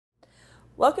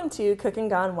Welcome to Cookin'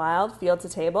 Gone Wild Field to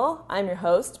Table. I'm your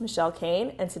host, Michelle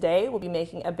Kane, and today we'll be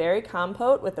making a berry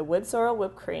compote with a wood sorrel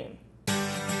whipped cream.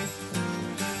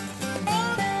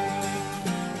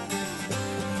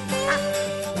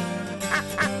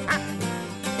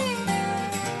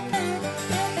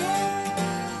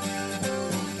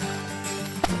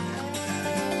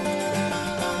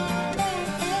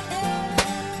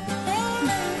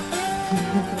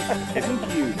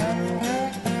 Thank you.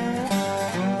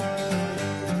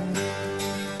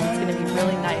 It's going to be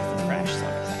really nice and fresh, so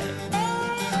I'm excited.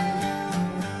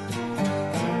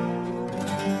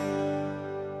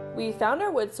 We found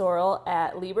our wood sorrel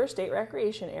at Lieber State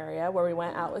Recreation Area where we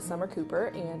went out with Summer Cooper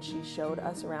and she showed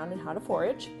us around and how to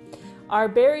forage. Our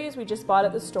berries we just bought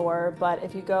at the store, but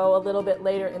if you go a little bit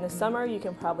later in the summer, you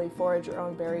can probably forage your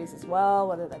own berries as well,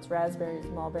 whether that's raspberries,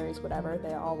 mulberries, whatever.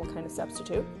 They all will kind of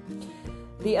substitute.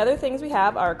 The other things we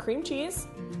have are cream cheese,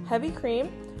 heavy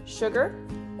cream, sugar,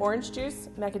 orange juice,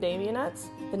 macadamia nuts,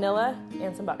 vanilla,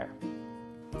 and some butter.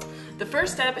 The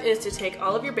first step is to take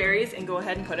all of your berries and go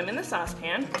ahead and put them in the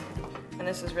saucepan. And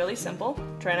this is really simple.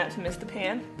 Try not to miss the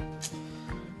pan.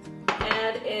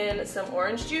 Add in some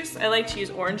orange juice. I like to use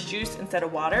orange juice instead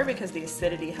of water because the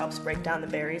acidity helps break down the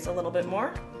berries a little bit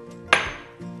more.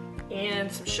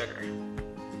 And some sugar.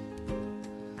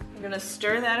 I'm gonna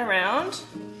stir that around.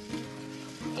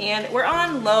 And we're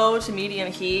on low to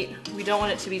medium heat. We don't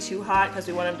want it to be too hot because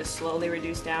we want them to slowly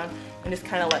reduce down and just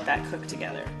kind of let that cook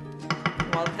together.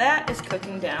 And while that is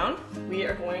cooking down, we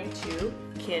are going to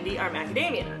candy our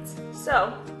macadamia nuts.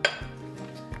 So,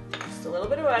 just a little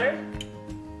bit of butter.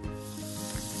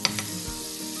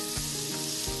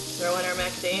 Throw in our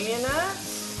macadamia nuts.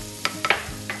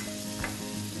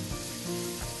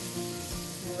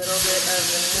 A little bit of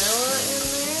vanilla in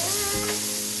there.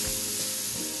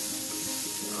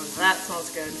 That smells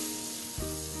good.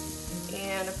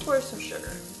 And of course some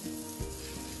sugar.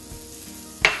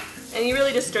 And you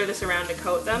really just stir this around to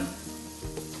coat them.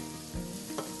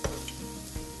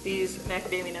 These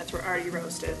macadamia nuts were already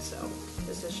roasted, so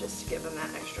this is just to give them that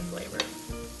extra flavor.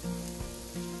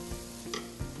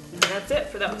 And that's it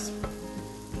for those.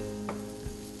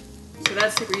 So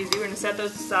that's super easy. We're gonna set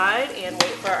those aside and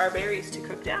wait for our berries to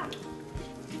cook down.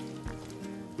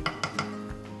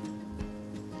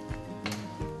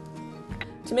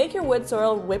 To make your wood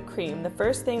sorrel whipped cream, the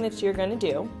first thing that you're going to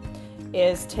do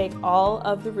is take all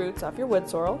of the roots off your wood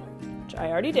sorrel, which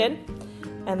I already did,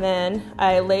 and then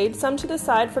I laid some to the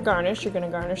side for garnish. You're going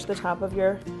to garnish the top of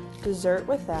your dessert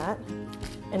with that,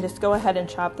 and just go ahead and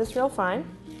chop this real fine.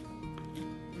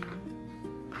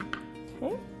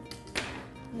 Okay,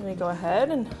 let me go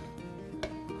ahead and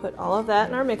put all of that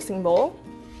in our mixing bowl.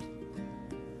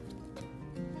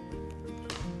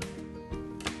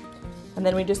 And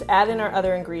then we just add in our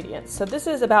other ingredients. So this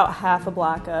is about half a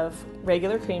block of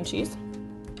regular cream cheese,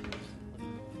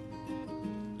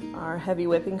 our heavy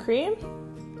whipping cream,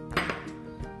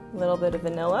 a little bit of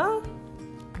vanilla,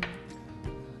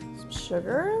 some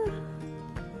sugar,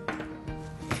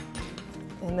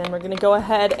 and then we're gonna go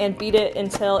ahead and beat it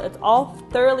until it's all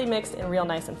thoroughly mixed and real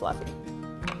nice and fluffy.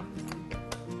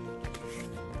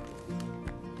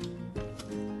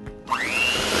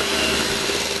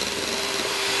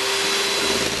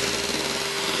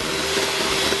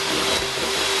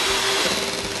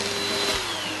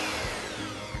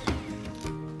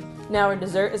 Now our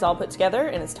dessert is all put together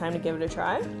and it's time to give it a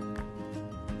try.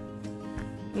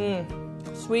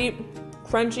 Sweet,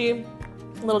 crunchy,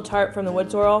 a little tart from the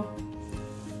wood sorrel.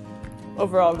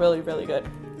 Overall, really, really good.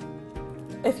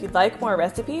 If you'd like more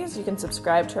recipes, you can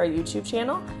subscribe to our YouTube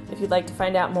channel. If you'd like to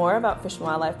find out more about Fish and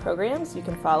Wildlife programs, you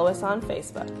can follow us on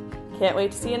Facebook. Can't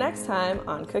wait to see you next time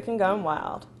on Cookin' Gone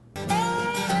Wild.